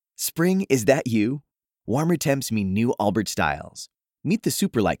Spring, is that you? Warmer temps mean new Allbirds styles. Meet the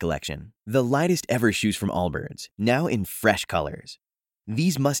Superlight Collection, the lightest ever shoes from Allbirds, now in fresh colors.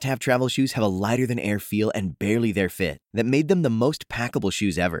 These must-have travel shoes have a lighter-than-air feel and barely their fit that made them the most packable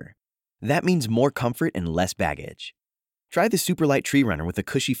shoes ever. That means more comfort and less baggage. Try the Superlight Tree Runner with a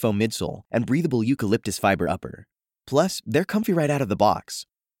cushy foam midsole and breathable eucalyptus fiber upper. Plus, they're comfy right out of the box.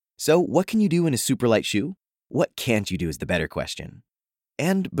 So, what can you do in a Superlight shoe? What can't you do is the better question.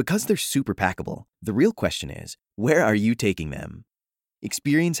 And because they're super packable, the real question is, where are you taking them?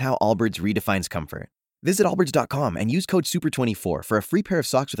 Experience how Allbirds redefines comfort. Visit allbirds.com and use code SUPER24 for a free pair of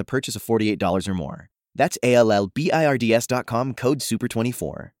socks with a purchase of $48 or more. That's ALLBIRDS.com, code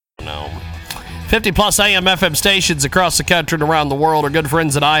SUPER24. No. 50-plus AM FM stations across the country and around the world. Our good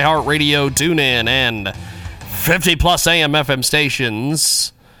friends at iHeartRadio, TuneIn, and 50-plus AM FM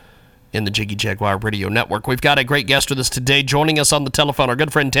stations in the Jiggy Jaguar Radio Network. We've got a great guest with us today. Joining us on the telephone, our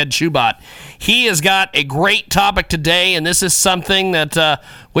good friend Ted Shoebat. He has got a great topic today, and this is something that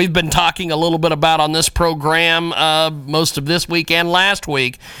we've been talking a little bit about on this program most of this week and last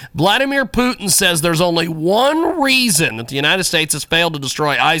week. Vladimir Putin says there's only one reason that the United States has failed to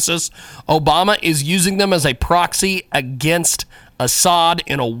destroy ISIS. Obama is using them as a proxy against Assad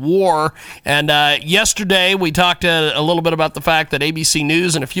in a war. And yesterday we talked a little bit about the fact that ABC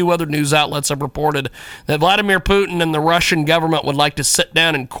News and a few other news outlets have reported that Vladimir Putin and the Russian government would like to sit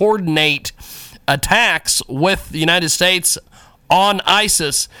down and coordinate attacks with the United States on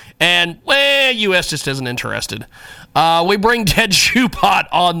ISIS, and U.S. just isn't interested. We bring Ted Shoebat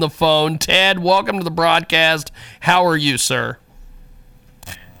on the phone. Ted, welcome to the broadcast. How are you, sir?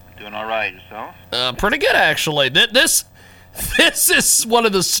 Doing all right. Yourself? Pretty good, actually. This is one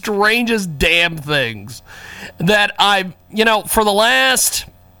of the strangest damn things that for the last,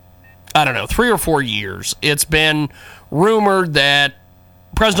 3 or 4 years, it's been rumored that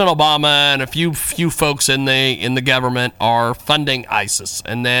President Obama and a few folks in the government are funding ISIS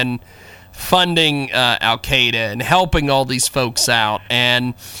and then funding Al-Qaeda and helping all these folks out.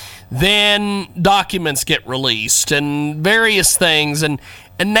 And then documents get released and various things. And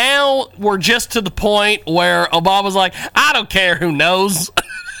now we're just to the point where Obama's like, I don't care who knows.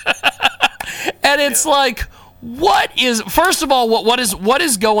 And it's like, first of all, what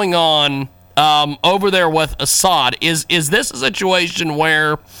is going on over there with Assad? Is this a situation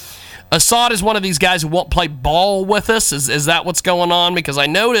where Assad is one of these guys who won't play ball with us? Is that what's going on? Because I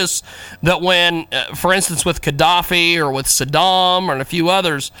notice that when, for instance, with Gaddafi or with Saddam and a few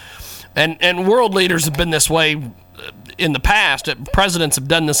others, and world leaders have been this way in the past, presidents have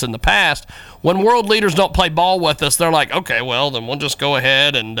done this in the past, when world leaders don't play ball with us, they're like, okay, well, then we'll just go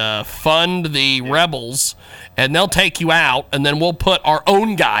ahead and fund the rebels, and they'll take you out, and then we'll put our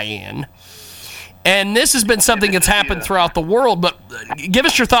own guy in. And this has been something that's happened throughout the world, but give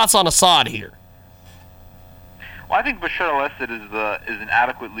us your thoughts on Assad here. Well, I think Bashar al-Assad is an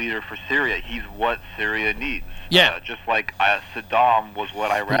adequate leader for Syria. He's what Syria needs. Yeah. Just like Saddam was what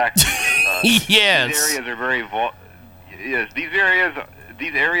Iraq needs. Yes. These areas are very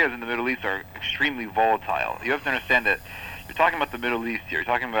these areas in the Middle East are extremely volatile. You have to understand that you're talking about the Middle East here. You're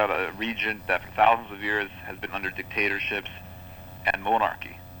talking about a region that for thousands of years has been under dictatorships and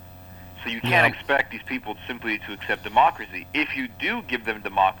monarchy. So you can't expect these people simply to accept democracy. If you do give them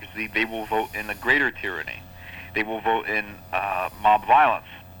democracy, they will vote in a greater tyranny. They will vote in mob violence.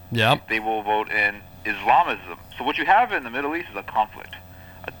 Yep. They will vote in Islamism. So what you have in the Middle East is a conflict,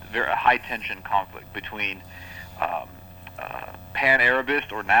 a high-tension conflict between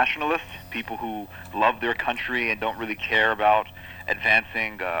pan-Arabist or nationalists, people who love their country and don't really care about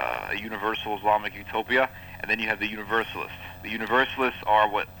advancing a universal Islamic utopia, and then you have the universalists. The universalists are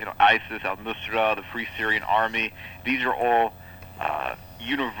what ISIS, al-Nusra, the Free Syrian Army. These are all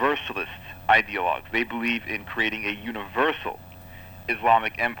universalist ideologues. They believe in creating a universal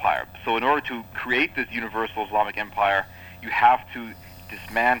Islamic empire. So in order to create this universal Islamic empire, you have to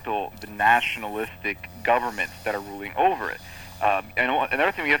dismantle the nationalistic governments that are ruling over it. And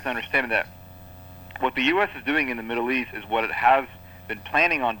another thing we have to understand is that what the U.S. is doing in the Middle East is what it has been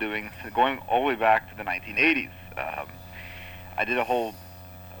planning on doing, going all the way back to the 1980s. I did a whole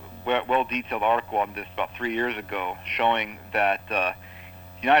well-detailed article on this about 3 years ago, showing that the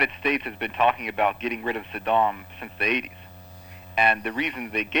United States has been talking about getting rid of Saddam since the 80s. And the reason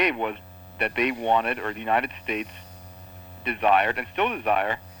they gave was that they wanted, or the United States desired, and still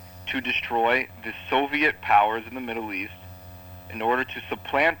desire, to destroy the Soviet powers in the Middle East in order to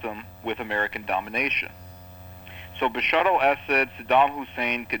supplant them with American domination. So Bashar al-Assad, Saddam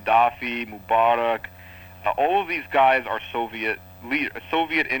Hussein, Gaddafi, Mubarak, all of these guys are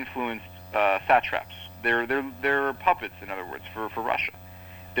Soviet-influenced satraps. They're puppets, in other words, for Russia.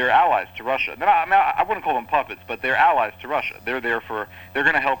 They're allies to Russia. I wouldn't call them puppets, but they're allies to Russia. They're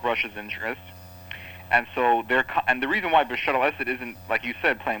going to help Russia's interests. And so and the reason why Bashar al-Assad isn't, like you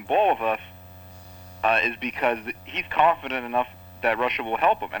said, playing ball with us is because he's confident enough that Russia will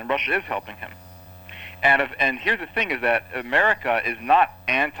help him, and Russia is helping him. And here's the thing: is that America is not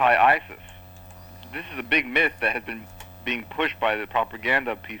anti-ISIS. This is a big myth that has been being pushed by the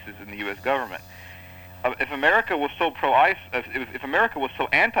propaganda pieces in the U.S. government. If America was so pro-ISIS, if America was so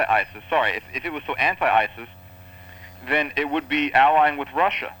anti-ISIS, if it was so anti-ISIS, then it would be allying with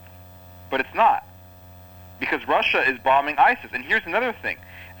Russia. But it's not, because Russia is bombing ISIS. And here's another thing: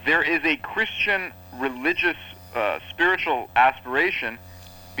 there is a Christian religious, spiritual aspiration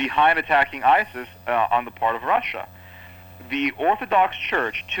behind attacking ISIS on the part of Russia. The Orthodox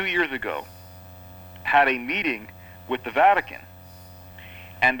Church 2 years ago had a meeting with the Vatican,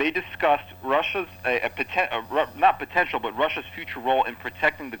 and they discussed Russia's not potential, but Russia's future role in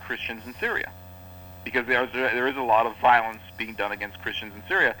protecting the Christians in Syria, because there is a lot of violence being done against Christians in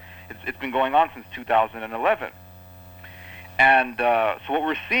Syria. It's been going on since 2011, and so what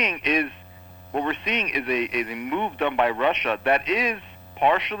we're seeing is a move done by Russia that is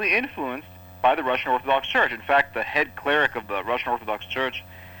partially influenced by the Russian Orthodox Church. In fact, the head cleric of the Russian Orthodox Church,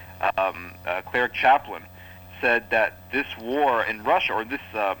 cleric chaplain, said that this war in Russia, or this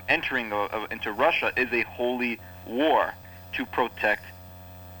entering into Russia, is a holy war to protect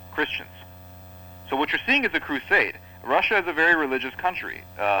Christians. So what you're seeing is a crusade. Russia is a very religious country.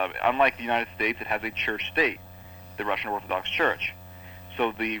 Unlike the United States, it has a church state, the Russian Orthodox Church.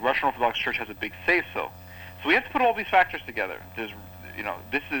 So the Russian Orthodox Church has a big say-so. So we have to put all these factors together.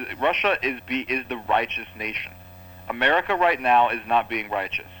 Russia is the righteous nation. America right now is not being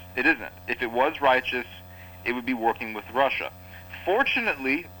righteous. It isn't. If it was righteous, it would be working with Russia.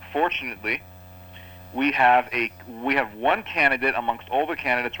 Fortunately, we have one candidate amongst all the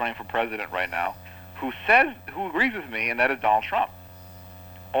candidates running for president right now who agrees with me, and that is Donald Trump.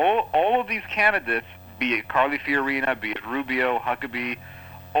 All of these candidates, be it Carly Fiorina, be it Rubio, Huckabee,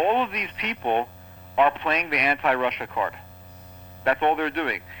 all of these people are playing the anti-Russia card. That's all they're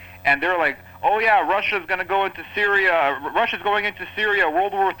doing. And they're like, oh yeah, Russia's going to go into Syria. Russia's going into Syria.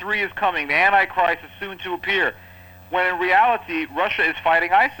 World War III is coming. The Antichrist is soon to appear. When in reality, Russia is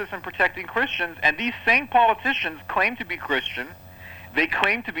fighting ISIS and protecting Christians. And these same politicians claim to be Christian. They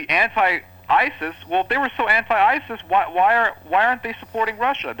claim to be anti-ISIS. Well, if they were so anti-ISIS, why aren't they supporting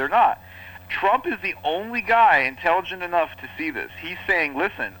Russia? They're not. Trump is the only guy intelligent enough to see this. He's saying,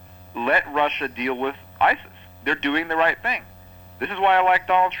 listen, let Russia deal with ISIS. They're doing the right thing. This is why I like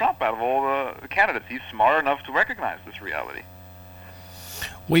Donald Trump out of all the candidates. He's smart enough to recognize this reality.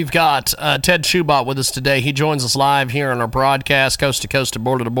 We've got Ted Shoebat with us today. He joins us live here on our broadcast, coast to coast and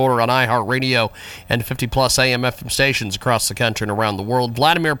border to border on iHeartRadio and 50-plus AM FM stations across the country and around the world.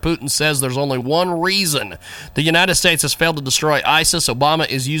 Vladimir Putin says there's only one reason the United States has failed to destroy ISIS. Obama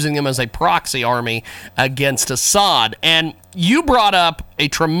is using them as a proxy army against Assad. And you brought up a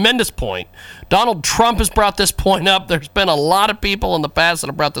tremendous point. Donald Trump has brought this point up. There's been a lot of people in the past that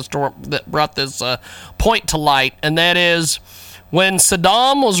have brought this point to light, and that is, when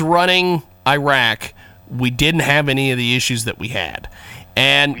Saddam was running Iraq, we didn't have any of the issues that we had.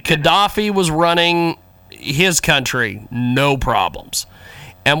 And Gaddafi was running his country, no problems.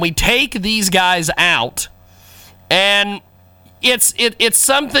 And we take these guys out, and it's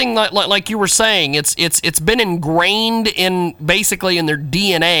something like you were saying. It's been ingrained in basically in their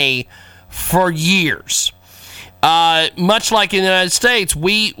DNA for years. Much like in the United States,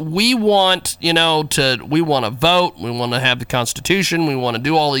 we want we want to vote, we want to have the Constitution, we want to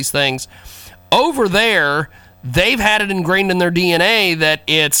do all these things. Over there, they've had it ingrained in their DNA that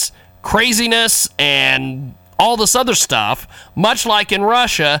it's craziness and all this other stuff. Much like in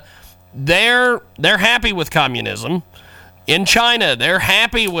Russia, they're happy with communism. In China, they're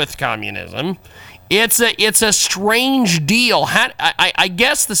happy with communism. It's a strange deal. I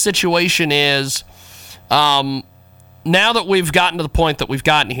guess the situation is, now that we've gotten to the point that we've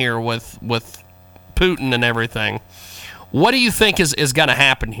gotten here with Putin and everything, what do you think is going to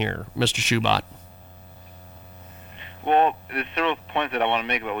happen here, Mr. Shoebat? Well, there's several points that I want to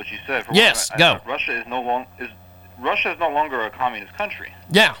make about what you said. For yes, one, go. Russia is no longer a communist country.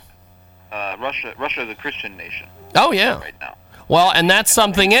 Yeah. Russia is a Christian nation. Oh yeah. Right now. Well, and that's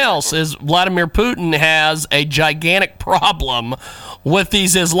something else, is Vladimir Putin has a gigantic problem with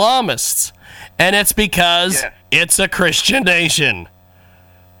these Islamists. And it's because it's a Christian nation.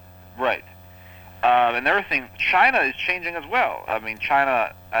 Right. Another thing, China is changing as well. I mean,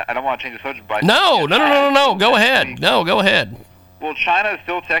 China, I don't want to change the subject, but... No. Go ahead. No, go ahead. Well, China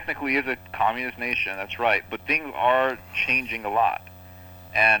still technically is a communist nation, that's right. But things are changing a lot.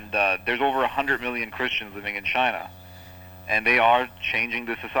 And there's over 100 million Christians living in China, and they are changing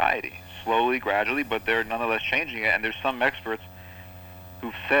the society slowly, gradually, but they're nonetheless changing it. And there's some experts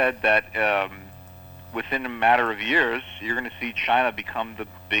who've said that within a matter of years, you're going to see China become the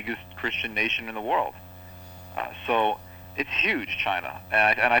biggest Christian nation in the world. So it's huge, China.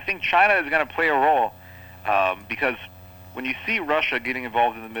 And I think China is going to play a role because when you see Russia getting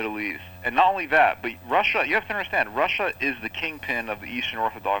involved in the Middle East, and not only that, but Russia, you have to understand, Russia is the kingpin of the Eastern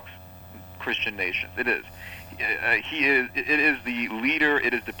Orthodox Christian nations. It is. It is the leader,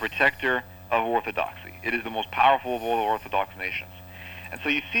 it is the protector of orthodoxy. It is the most powerful of all the Orthodox nations. And so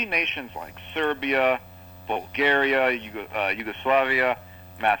you see nations like Serbia, Bulgaria, Yugoslavia,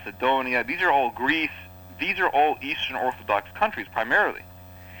 Macedonia, these are all Greece, these are all Eastern Orthodox countries primarily.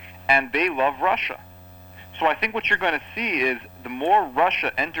 And they love Russia. So I think what you're going to see is the more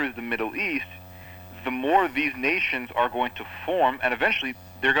Russia enters the Middle East, the more these nations are going to form, and eventually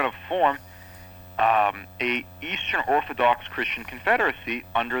they're going to form a Eastern Orthodox Christian confederacy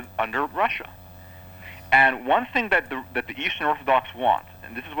under Russia. And one thing that the Eastern Orthodox want,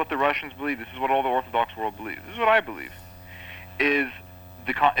 and this is what the Russians believe, this is what all the Orthodox world believes, this is what I believe, is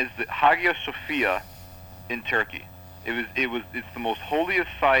the Hagia Sophia in Turkey. It's the most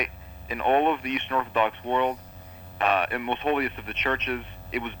holiest site in all of the Eastern Orthodox world, and most holiest of the churches.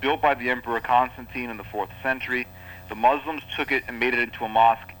 It was built by the Emperor Constantine in the 4th century. The Muslims took it and made it into a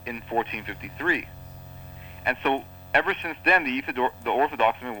mosque in 1453. And so ever since then, the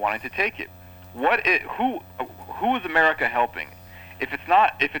Orthodox have been wanting to take it. Who is America helping? If it's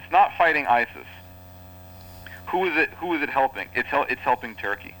not fighting ISIS, who is it helping? It's helping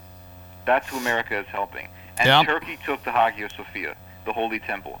Turkey. That's who America is helping. And Yep. Turkey took the Hagia Sophia, the Holy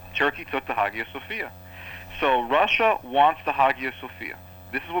Temple. Turkey took the Hagia Sophia. So Russia wants the Hagia Sophia.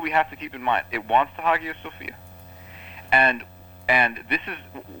 This is what we have to keep in mind. It wants the Hagia Sophia. And this is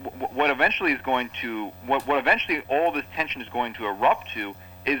what eventually all this tension is going to erupt to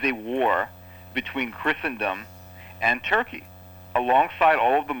is a war between Christendom and Turkey, alongside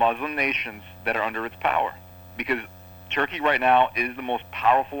all of the Muslim nations that are under its power. Because Turkey right now is the most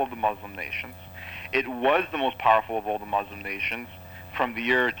powerful of the Muslim nations. It was the most powerful of all the Muslim nations from the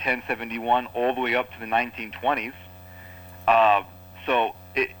year 1071 all the way up to the 1920s. All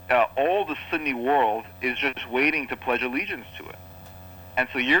the Sunni world is just waiting to pledge allegiance to it. And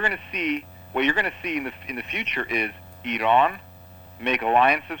so what you're going to see in the future is Iran make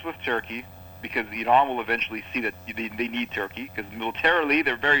alliances with Turkey, because Iran will eventually see that they need Turkey, because militarily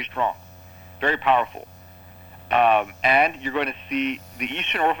they're very strong, very powerful. And you're going to see the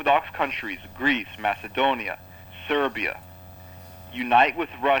Eastern Orthodox countries, Greece, Macedonia, Serbia, unite with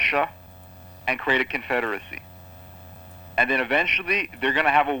Russia and create a confederacy. And then eventually they're going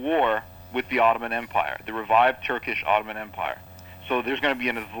to have a war with the Ottoman Empire, the revived Turkish Ottoman Empire. So there's going to be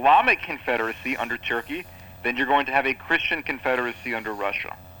an Islamic confederacy under Turkey, then you're going to have a Christian confederacy under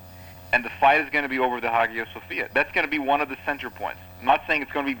Russia. And the fight is going to be over the Hagia Sophia. That's going to be one of the center points. I'm not saying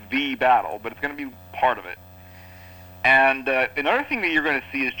it's going to be the battle, but it's going to be part of it. And another thing that you're going to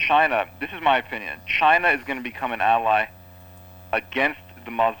see is China. This is my opinion. China is going to become an ally against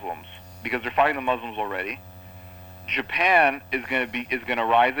the Muslims because they're fighting the Muslims already. Japan is going to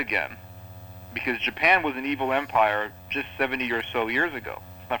rise again because Japan was an evil empire just 70 or so years ago.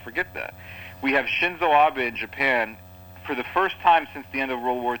 Let's not forget that. We have Shinzo Abe in Japan. For the first time since the end of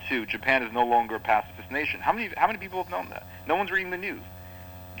World War II, Japan is no longer a pacifist nation. How many people have known that? No one's reading the news.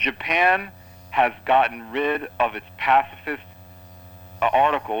 Japan has gotten rid of its pacifist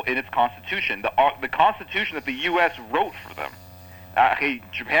article in its constitution, the constitution that the U.S. wrote for them.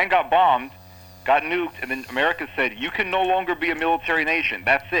 Japan got bombed, got nuked, and then America said, you can no longer be a military nation.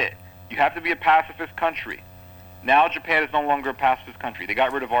 That's it. You have to be a pacifist country. Now Japan is no longer a pacifist country. They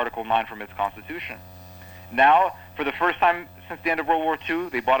got rid of Article 9 from its constitution. Now, for the first time since the end of World War II,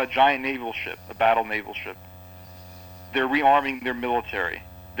 they bought a giant naval ship, a battle naval ship. They're rearming their military.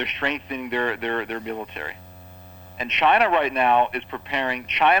 They're strengthening their military. And China right now is preparing,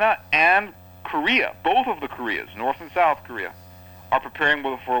 China and Korea, both of the Koreas, North and South Korea, are preparing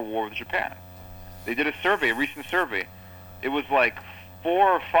for a war with Japan. They did a recent survey. It was like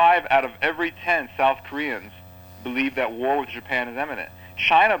 4 or 5 out of every 10 South Koreans believe that war with Japan is imminent.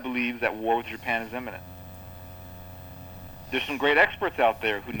 China believes that war with Japan is imminent. There's some great experts out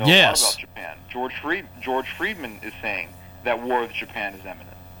there who know a lot about Japan. George Friedman is saying that war with Japan is imminent.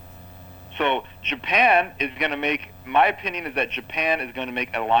 So Japan is going to make, my opinion is that Japan is going to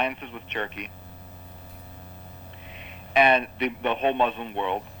make alliances with Turkey and the whole Muslim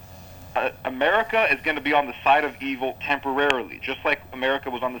world. America is going to be on the side of evil temporarily, just like America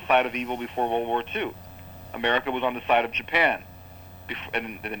was on the side of evil before World War II. America was on the side of Japan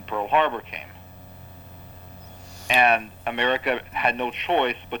and then Pearl Harbor came. And America had no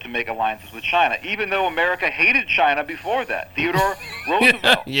choice but to make alliances with China, even though America hated China before that. Theodore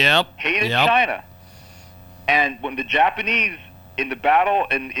Roosevelt hated China. And when the Japanese, in the battle,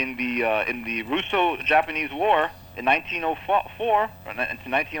 in the Russo-Japanese War in 1904 to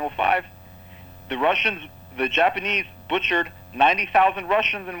 1905, the Japanese butchered 90,000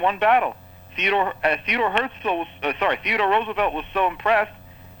 Russians in one battle. Theodore Roosevelt was so impressed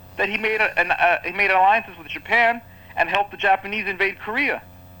that he made alliances with Japan and helped the Japanese invade Korea.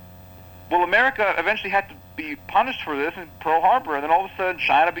 Well, America eventually had to be punished for this in Pearl Harbor, and then all of a sudden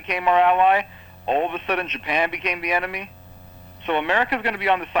China became our ally. All of a sudden Japan became the enemy. So America's going to be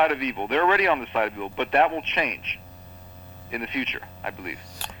on the side of evil. They're already on the side of evil, but that will change in the future, I believe.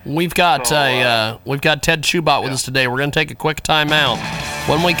 We've got Ted Shoebat with us today. We're going to take a quick time out.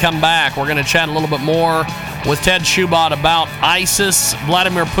 When we come back, we're going to chat a little bit more with Ted Shoebat about ISIS,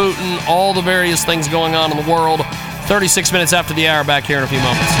 Vladimir Putin, all the various things going on in the world. 36 minutes after the hour, back here in a few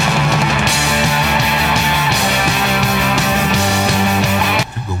moments.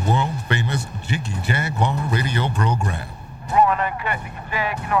 To the world-famous Jiggy Jaguar radio program. Raw and uncut, Jiggy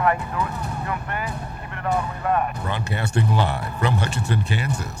Jag, you know how you do it. You know what I'm saying? Keeping it all the way live. Broadcasting live from Hutchinson,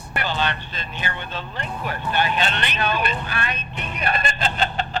 Kansas. Well, I'm sitting here with a linguist. I had no idea.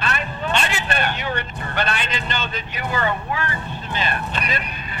 I didn't know you were, but I didn't know that you were a wordsmith.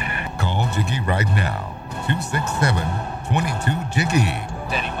 Call Jiggy right now. 267-22-JIGGY.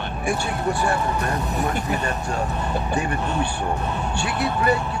 Steady one. Hey, Jiggy, what's happening, man? Reminds me of that David Bowie song. Jiggy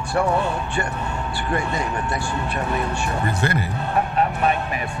play guitar. It's a great name, man. Thanks so much for having me on the show. Presenting. I'm Mike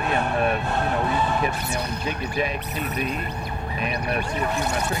Massey, and you can catch me on Jiggy Jag TV and see a few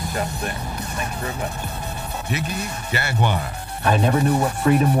of my trick shots there. Thank you very much. Jiggy Jaguar. I never knew what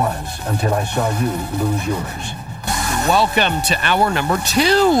freedom was until I saw you lose yours. Welcome to hour number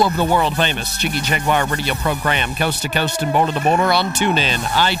 2 of the world-famous Jiggy Jaguar radio program, coast to coast and border to border on TuneIn,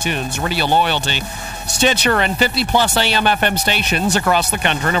 iTunes, Radio Loyalty, Stitcher, and 50-plus AM FM stations across the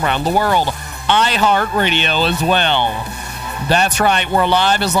country and around the world. iHeartRadio as well. That's right, we're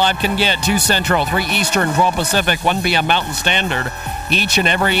live as live can get. 2 Central, 3 Eastern, 12 Pacific, 1 p.m. Mountain Standard, each and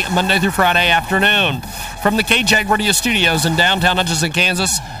every Monday through Friday afternoon. From the KJAG Radio Studios in downtown Hutchinson,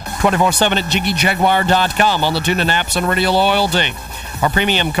 Kansas, 24/7 at JiggyJaguar.com on the TuneIn apps and Radio Loyalty. Our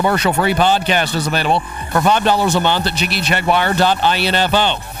premium commercial-free podcast is available for $5 a month at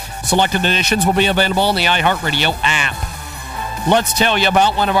JiggyJaguar.info. Selected editions will be available on the iHeartRadio app. Let's tell you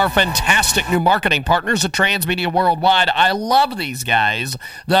about one of our fantastic new marketing partners at Transmedia Worldwide. I love these guys.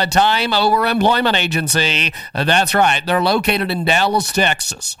 The Time Over Employment Agency. That's right. They're located in Dallas,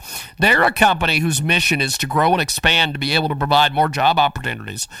 Texas. They're a company whose mission is to grow and expand to be able to provide more job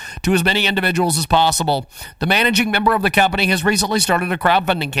opportunities to as many individuals as possible. The managing member of the company has recently started a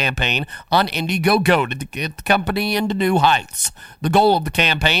crowdfunding campaign on Indiegogo to get the company into new heights. The goal of the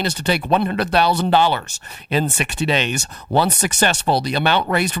campaign is to take $100,000 in 60 days. Once successful, the amount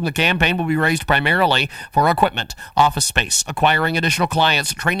raised from the campaign will be raised primarily for equipment, office space, acquiring additional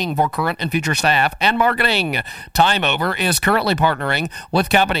clients, training for current and future staff, and marketing. Time Over is currently partnering with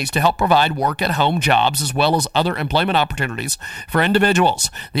companies to help provide work-at-home jobs as well as other employment opportunities for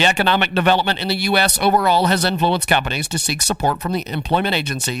individuals. The economic development in the U.S. overall has influenced companies to seek support from the employment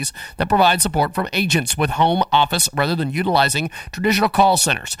agencies that provide support from agents with home office rather than utilizing traditional call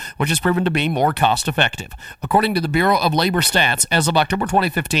centers, which has proven to be more cost-effective. According to the Bureau of Labor Stats, as of October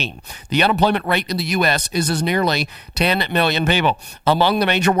 2015, the unemployment rate in the U.S. is as nearly 10 million people. Among the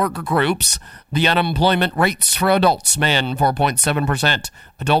major worker groups, the unemployment rates for adults, men 4.7%,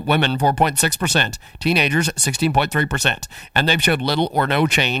 adult women 4.6%, teenagers 16.3%, and they've showed little or no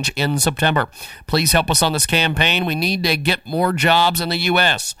change in September. Please help us on this campaign. We need to get more jobs in the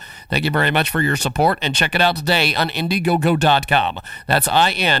U.S. Thank you very much for your support, and check it out today on Indiegogo.com. That's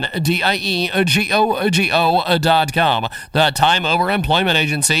Indiegogo.com. The Time Over Employment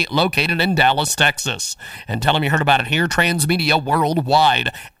Agency, located in Dallas, Texas. And tell them you heard about it here, Transmedia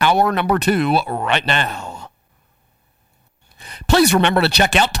Worldwide. Hour number 2 right now. Please remember to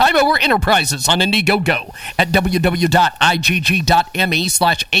check out Time Over Enterprises on Indiegogo at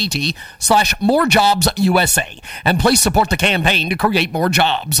www.igg.me/80/morejobsusa. And please support the campaign to create more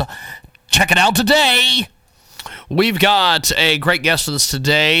jobs. Check it out today. We've got a great guest with us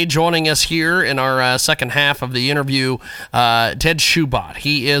today. Joining us here in our second half of the interview, Ted Shoebat.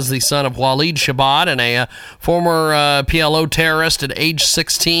 He is the son of Waleed Shoebat and a former PLO terrorist. At age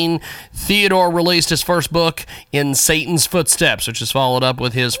 16, Theodore released his first book, In Satan's Footsteps, which is followed up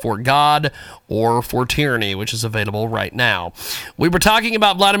with his For God or For Tyranny, which is available right now. We were talking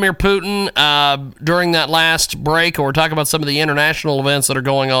about Vladimir Putin during that last break, or we're talking about some of the international events that are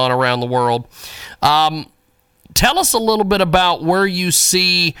going on around the world. Tell us a little bit about where you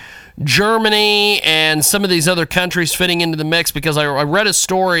see Germany and some of these other countries fitting into the mix, because I read a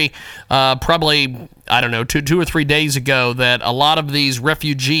story probably, I don't know, two or 3 days ago that a lot of these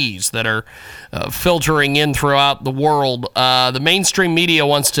refugees that are filtering in throughout the world, the mainstream media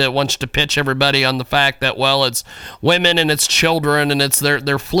wants to pitch everybody on the fact that, well, it's women and it's children and it's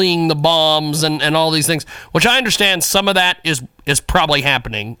they're fleeing the bombs and all these things, which I understand some of that is probably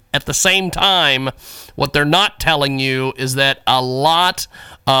happening. At the same time, what they're not telling you is that a lot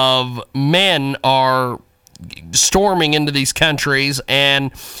of men are storming into these countries,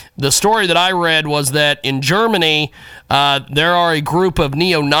 and the story that I read was that in Germany, there are a group of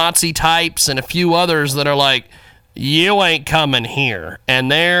neo-Nazi types and a few others that are like, you ain't coming here,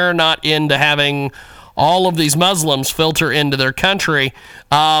 and they're not into having all of these Muslims filter into their country.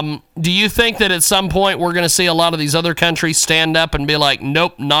 Do you think that at some point we're going to see a lot of these other countries stand up and be like,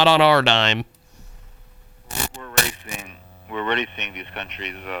 nope, not on our dime? We're already seeing these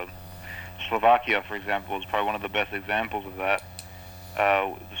countries. Slovakia, for example, is probably one of the best examples of that.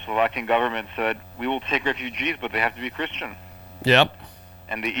 The Slovakian government said, we will take refugees, but they have to be Christian. Yep.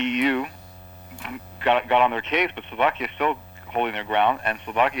 And the EU got on their case, but Slovakia is still holding their ground, and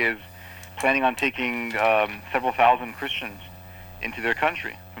Slovakia is planning on taking several thousand Christians into their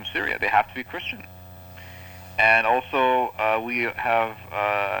country from Syria. They have to be Christian. And also, we have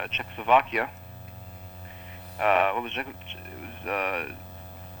Czechoslovakia.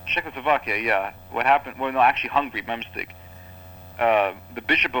 Czechoslovakia, yeah. What happened? Well, no, actually Hungary, my mistake. The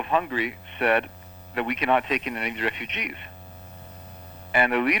Bishop of Hungary said that we cannot take in any of the refugees.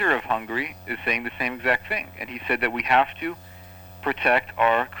 And the leader of Hungary is saying the same exact thing. And he said that we have to protect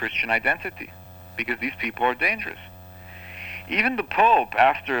our Christian identity because these people are dangerous. Even the Pope,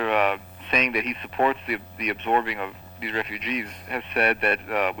 after saying that he supports the absorbing of these refugees, has said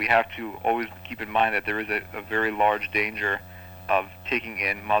that we have to always keep in mind that there is a very large danger of taking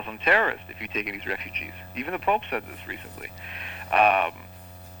in Muslim terrorists if you take in these refugees. Even the Pope said this recently.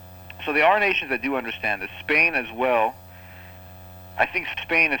 So there are nations that do understand this. Spain as well. I think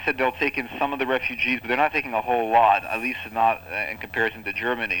Spain has said they'll take in some of the refugees, but they're not taking a whole lot, at least not in comparison to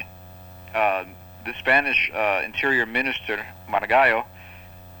Germany. The Spanish Interior Minister, Margallo,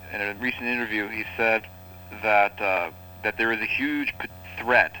 in a recent interview, he said that there is a huge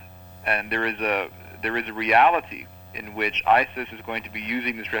threat, and there is a reality in which ISIS is going to be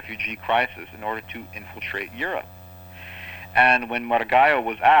using this refugee crisis in order to infiltrate Europe. And when Margallo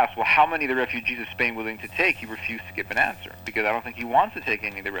was asked, well, how many of the refugees is Spain willing to take, he refused to give an answer, because I don't think he wants to take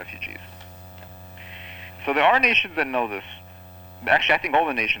any of the refugees. So there are nations that know this. Actually, I think all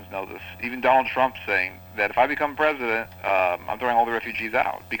the nations know this. Even Donald Trump saying that if I become president, I'm throwing all the refugees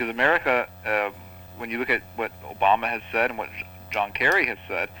out. Because America, when you look at what Obama has said and what John Kerry has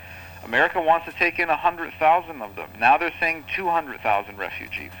said, America wants to take in 100,000 of them. Now they're saying 200,000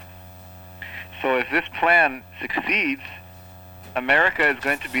 refugees. So if this plan succeeds, America is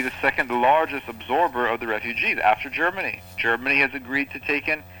going to be the second largest absorber of the refugees after Germany. Germany has agreed to take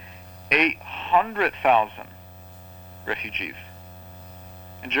in 800,000 refugees.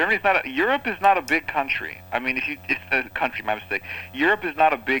 And Europe is not a big country. I mean, it's a country, my mistake. Europe is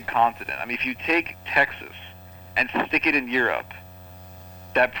not a big continent. I mean, if you take Texas and stick it in Europe,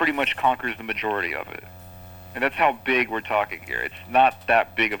 that pretty much conquers the majority of it. And that's how big we're talking here. It's not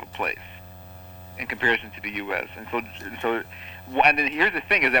that big of a place in comparison to the U.S. And then here's the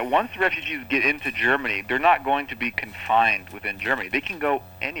thing, is that once the refugees get into Germany, they're not going to be confined within Germany. They can go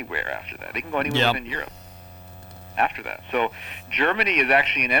anywhere after that. They can go anywhere within Europe after that. So Germany is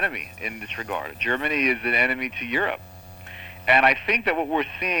actually an enemy in this regard. Germany is an enemy to Europe. And I think that what we're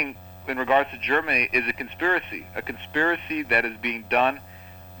seeing in regards to Germany is a conspiracy that is being done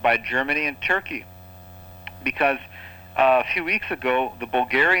by Germany and Turkey. Because a few weeks ago, the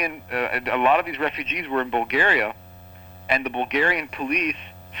Bulgarian, a lot of these refugees were in Bulgaria, and the Bulgarian police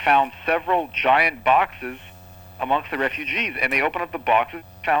found several giant boxes amongst the refugees, and they opened up the boxes,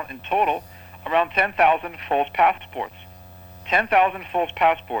 found in total around 10,000 false passports. 10,000 false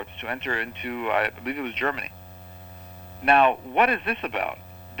passports to enter into, I believe it was Germany. Now, what is this about?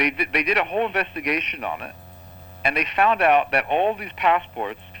 They did a whole investigation on it, and they found out that all these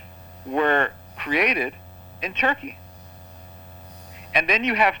passports were created in Turkey. And then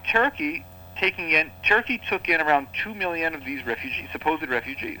you have Turkey Turkey took in around 2 million of these refugees, supposed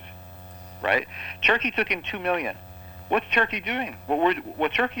refugees, right? Turkey took in 2 million. What's Turkey doing?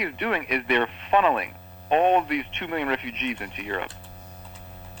 What Turkey is doing is they're funneling all of these 2 million refugees into Europe.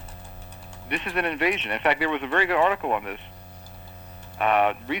 This is an invasion. In fact, there was a very good article on this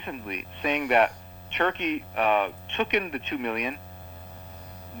recently saying that Turkey took in the 2 million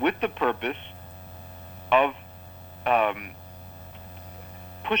with the purpose of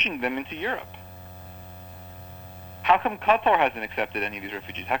pushing them into Europe. How come Qatar hasn't accepted any of these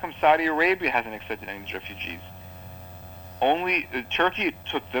refugees? How come Saudi Arabia hasn't accepted any of these refugees? Only Turkey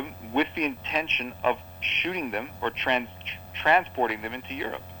took them with the intention of shooting them or transporting them into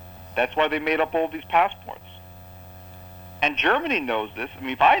Europe. That's why they made up all these passports. And Germany knows this. I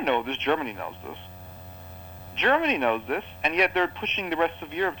mean, if I know this, Germany knows this. Germany knows this, and yet they're pushing the rest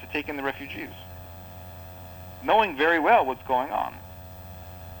of Europe to take in the refugees, knowing very well what's going on.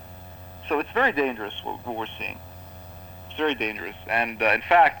 So it's very dangerous what we're seeing. It's very dangerous. And in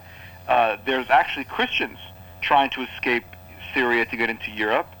fact, there's actually Christians trying to escape Syria to get into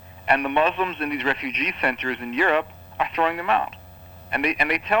Europe, and the Muslims in these refugee centers in Europe are throwing them out. And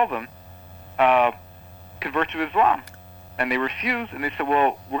they tell them, convert to Islam. And they refuse, and they say,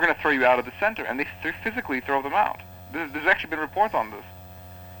 well, we're going to throw you out of the center. And they physically throw them out. There's actually been reports on this.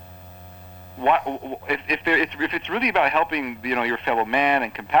 If it's really about helping, your fellow man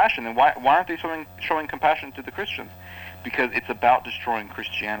and compassion, then why aren't they showing compassion to the Christians? Because it's about destroying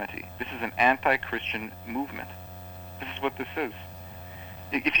Christianity. This is an anti-Christian movement. This is what this is.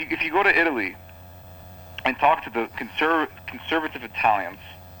 If you go to Italy and talk to the conservative Italians,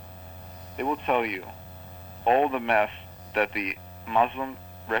 they will tell you all the mess that the Muslim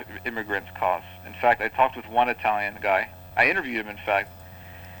immigrants cause. In fact, I talked with one Italian guy. I interviewed him, in fact,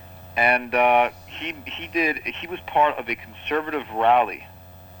 and he was part of a conservative rally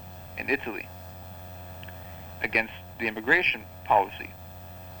in Italy against the immigration policy.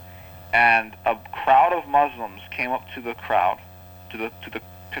 And a crowd of Muslims came up to the crowd, to the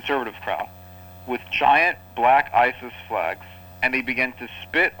conservative crowd, with giant black ISIS flags, and they began to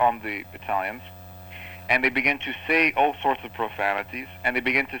spit on the Italians, and they began to say all sorts of profanities, and they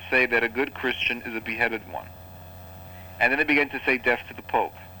began to say that a good Christian is a beheaded one. And then they began to say death to the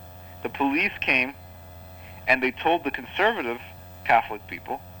Pope. The police came, and they told the conservative Catholic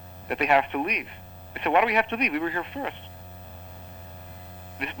people that they have to leave. They said, why do we have to leave? We were here first.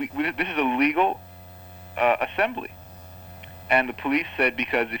 This is a legal assembly. And the police said,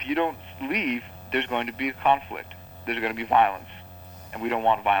 because if you don't leave, there's going to be a conflict. There's going to be violence. And we don't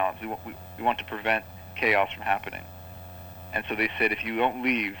want violence. We want to prevent chaos from happening. And so they said, if you don't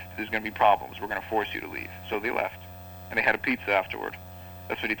leave, there's going to be problems. We're going to force you to leave. So they left. And they had a pizza afterward.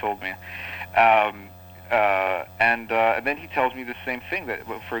 That's what he told me. And then he tells me the same thing, that,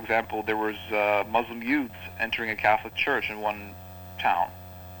 for example, there was Muslim youths entering a Catholic church in one town.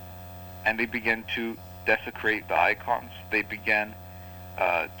 And they began to desecrate the icons. They began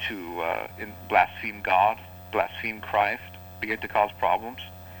to blaspheme God, blaspheme Christ, began to cause problems.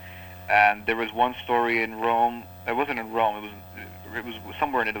 And there was one story in Rome. It wasn't in Rome. It was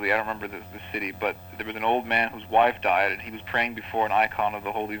somewhere in Italy. I don't remember the city. But there was an old man whose wife died, and he was praying before an icon of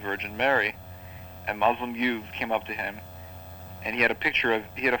the Holy Virgin Mary. And Muslim youths came up to him, and he had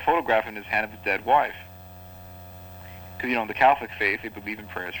a photograph in his hand of his dead wife. Because in the Catholic faith, they believe in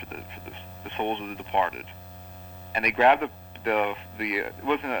prayers for the souls of the departed. And they grabbed it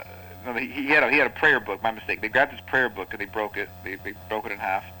wasn't a, no, he had a prayer book. My mistake. They grabbed his prayer book and they broke it. They broke it in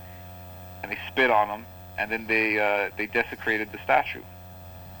half, and they spit on him, and then they desecrated the statue.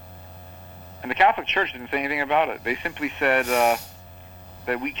 And the Catholic Church didn't say anything about it. They simply said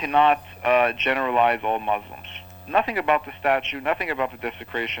that we cannot generalize all Muslims. Nothing about the statue, nothing about the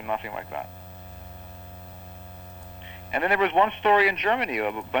desecration, nothing like that. And then there was one story in Germany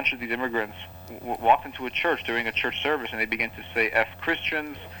of a bunch of these immigrants walked into a church during a church service, and they began to say F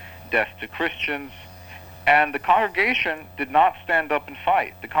Christians, death to Christians, and the congregation did not stand up and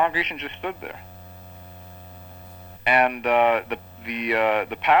fight. The congregation just stood there. And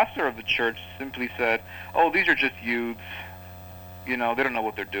the pastor of the church simply said, oh, these are just youths. They don't know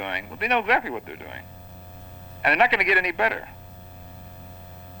what they're doing. Well, they know exactly what they're doing. And they're not going to get any better.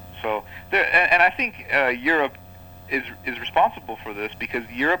 So, and I think Europe is responsible for this, because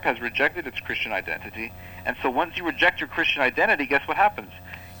Europe has rejected its Christian identity. And so once you reject your Christian identity, guess what happens?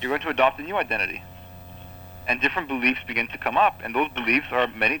 You're going to adopt a new identity. And different beliefs begin to come up, and those beliefs are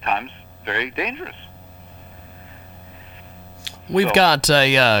many times very dangerous. We've got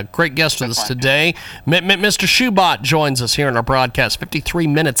a great guest with us today. Mr. Shoebat joins us here in our broadcast 53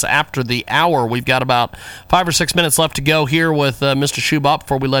 minutes after the hour. We've got about 5 or 6 minutes left to go here with Mr. Shoebat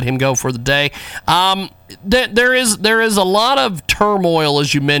before we let him go for the day. There is a lot of turmoil,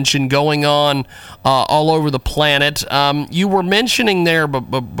 as you mentioned, going on all over the planet. You were mentioning there,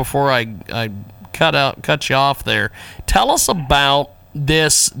 but before I cut you off there, tell us about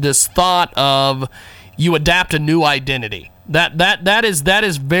this thought of you adapt a new identity. That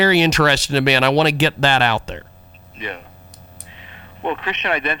is very interesting to me, and I want to get that out there. Yeah. Well,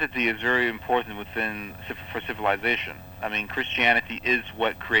 Christian identity is very important for civilization. I mean, Christianity is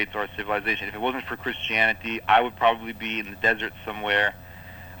what creates our civilization. If it wasn't for Christianity, I would probably be in the desert somewhere,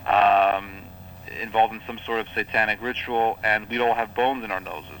 involved in some sort of satanic ritual, and we'd all have bones in our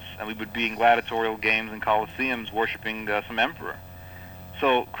noses, and we would be in gladiatorial games and coliseums worshiping some emperor.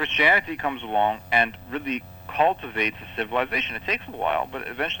 So Christianity comes along and really cultivates a civilization. It takes a while, but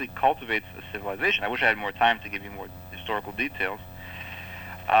eventually cultivates a civilization. I wish I had more time to give you more historical details.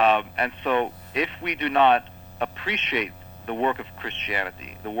 And so if we do not appreciate the work of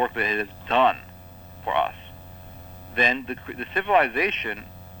Christianity, the work that it has done for us, then the civilization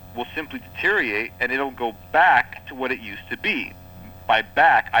will simply deteriorate, and it'll go back to what it used to be. By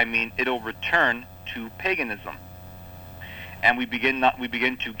back, I mean it'll return to paganism. And we begin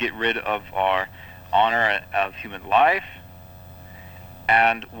to get rid of our honor of human life,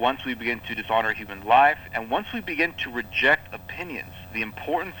 and once we begin to dishonor human life, and once we begin to reject opinions, the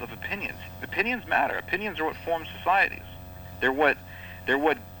importance of opinions matter. Opinions are what form societies. They're what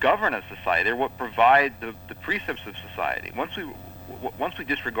govern a society. They're what provide the precepts of society. Once we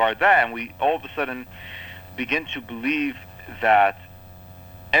disregard that, and we all of a sudden begin to believe that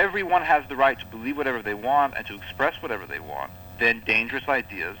everyone has the right to believe whatever they want and to express whatever they want, then dangerous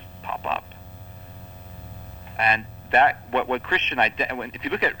ideas pop up. And that what Christian identity.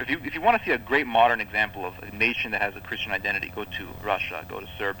 If you want to see a great modern example of a nation that has a Christian identity, go to Russia, go to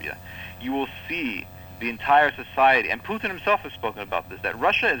Serbia. You will see the entire society, and Putin himself has spoken about this, that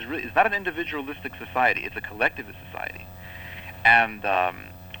Russia is not an individualistic society; it's a collectivist society. And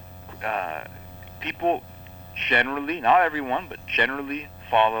people generally, not everyone, but generally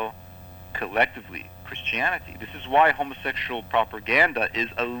follow collectively Christianity. This is why homosexual propaganda is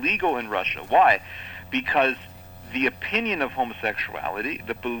illegal in Russia. Why? Because the opinion of homosexuality,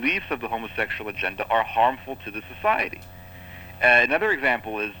 the beliefs of the homosexual agenda are harmful to the society. Another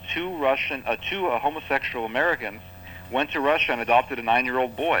example is two homosexual Americans went to Russia and adopted a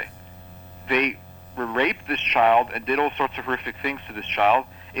 9-year-old boy. They raped this child and did all sorts of horrific things to this child.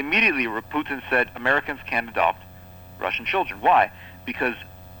 Immediately, Putin said Americans can't adopt Russian children. Why? Because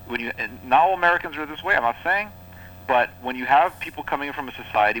not all Americans are this way, I'm not saying, but when you have people coming in from a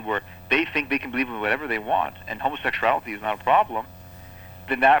society where they think they can believe in whatever they want, and homosexuality is not a problem,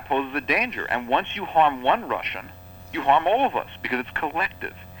 then that poses a danger. And once you harm one Russian, you harm all of us, because it's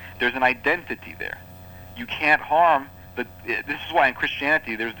collective. There's an identity there. You can't harm this is why in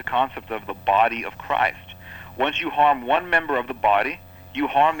Christianity there's the concept of the body of Christ. Once you harm one member of the body, you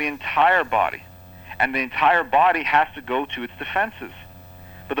harm the entire body. And the entire body has to go to its defenses.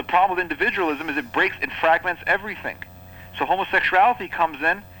 But the problem with individualism is it breaks and fragments everything. So homosexuality comes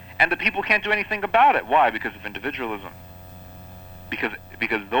in, and the people can't do anything about it. Why? Because of individualism. Because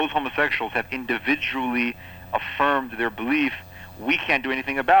those homosexuals have individually affirmed their belief. We can't do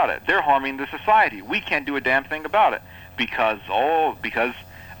anything about it. They're harming the society. We can't do a damn thing about it. Because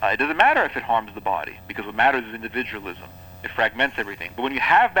it doesn't matter if it harms the body, because what matters is individualism. It fragments everything. But when you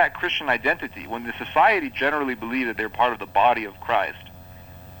have that Christian identity, when the society generally believes that they're part of the body of Christ,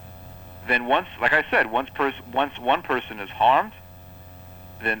 then once one person is harmed,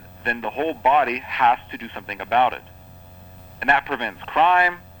 then the whole body has to do something about it. And that prevents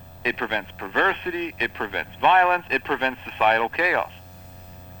crime, it prevents perversity, it prevents violence, it prevents societal chaos.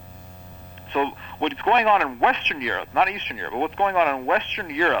 So what's going on in Western Europe, not Eastern Europe, but what's going on in Western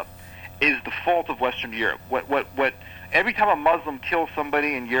Europe is the fault of Western Europe. Every time a Muslim kills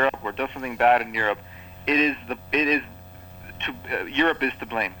somebody in Europe or does something bad in Europe, Europe is to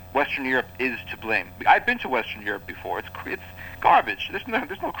blame. Western Europe is to blame. I've been to Western Europe before. It's garbage. There's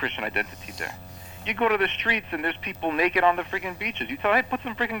no Christian identity there. You go to the streets and there's people naked on the freaking beaches. You tell them, hey, put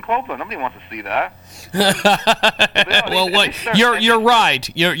some freaking clothes on. Nobody wants to see that. You're right.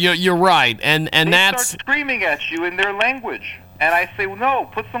 You're right. And they that's start screaming at you in their language. And I say, well, no,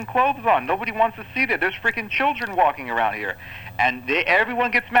 put some clothes on. Nobody wants to see that. There's freaking children walking around here. And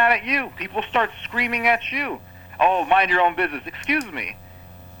everyone gets mad at you. People start screaming at you. Oh, mind your own business. Excuse me.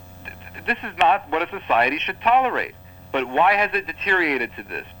 This is not what a society should tolerate. But why has it deteriorated to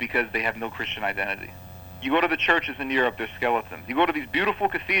this? Because they have no Christian identity. You go to the churches in Europe, they're skeletons. You go to these beautiful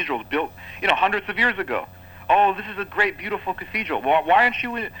cathedrals built, hundreds of years ago. Oh, this is a great, beautiful cathedral. Why aren't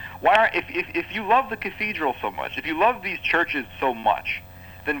you? If you love the cathedral so much, if you love these churches so much,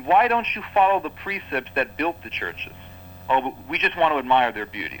 then why don't you follow the precepts that built the churches? Oh, but we just want to admire their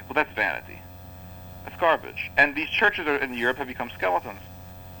beauty. Well, that's vanity. That's garbage. And these churches in Europe have become skeletons.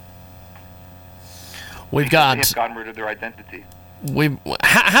 They have gotten rid of their identity.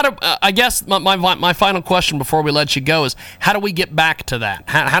 I guess my final question before we let you go is, how do we get back to that?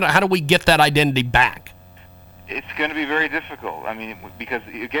 How do we get that identity back? It's going to be very difficult. I mean, because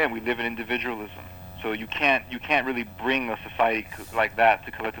again, we live in individualism, so you can't really bring a society like that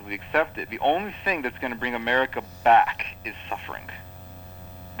to collectively accept it. The only thing that's going to bring America back is suffering.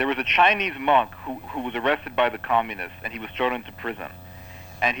 There was a Chinese monk who was arrested by the communists, and he was thrown into prison.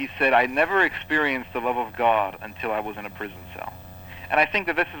 And he said, "I never experienced the love of God until I was in a prison cell." And I think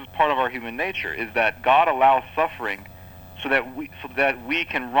that this is part of our human nature, is that God allows suffering so that we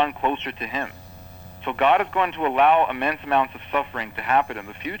can run closer to Him. So God is going to allow immense amounts of suffering to happen in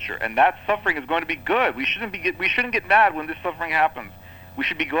the future, and that suffering is going to be good. We shouldn't get mad when this suffering happens. We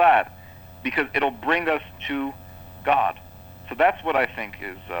should be glad, because it'll bring us to God. So that's what I think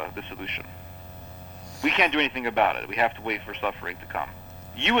is the solution. We can't do anything about it. We have to wait for suffering to come.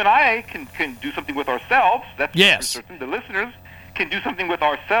 You and I can do something with ourselves. That's for certain. The listeners can do something with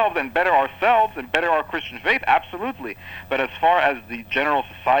ourselves and better our Christian faith, absolutely. But as far as the general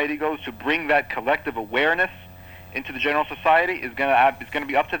society goes, to bring that collective awareness into the general society is going to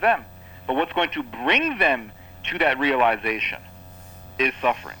be up to them. But what's going to bring them to that realization is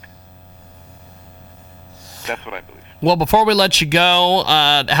suffering. That's what I believe. Well, before we let you go,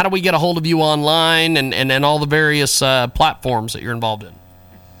 how do we get a hold of you online and all the various platforms that you're involved in?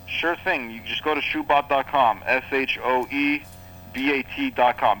 Sure thing. You just go to shoebat.com,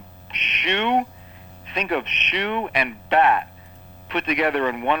 SHOEBAT.com. Shoe, think of shoe and bat put together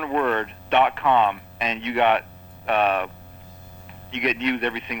in one word, .com, and you get news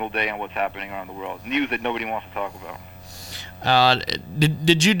every single day on what's happening around the world. News that nobody wants to talk about.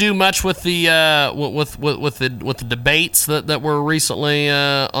 Did you do much with the with the debates that were recently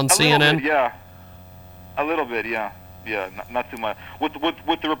on CNN? A little bit, yeah. Not too much. With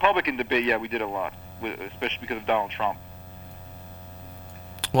the Republican debate, yeah, we did a lot, especially because of Donald Trump.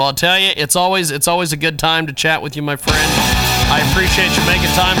 Well, I'll tell you, it's always a good time to chat with you, my friend. I appreciate you making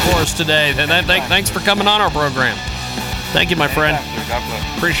time for us today. Thanks for coming on our program. Thank you, my friend. God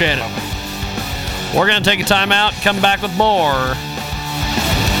bless. Appreciate it. We're going to take a time out, come back with more.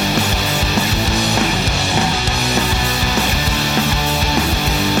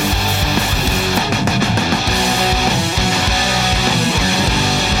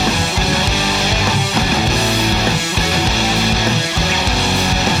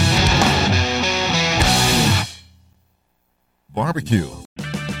 Barbecue.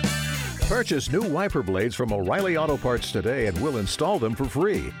 Purchase new wiper blades from O'Reilly Auto Parts today and we'll install them for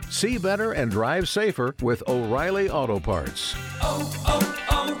free. See better and drive safer with O'Reilly Auto Parts.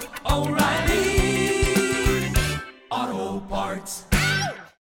 O'Reilly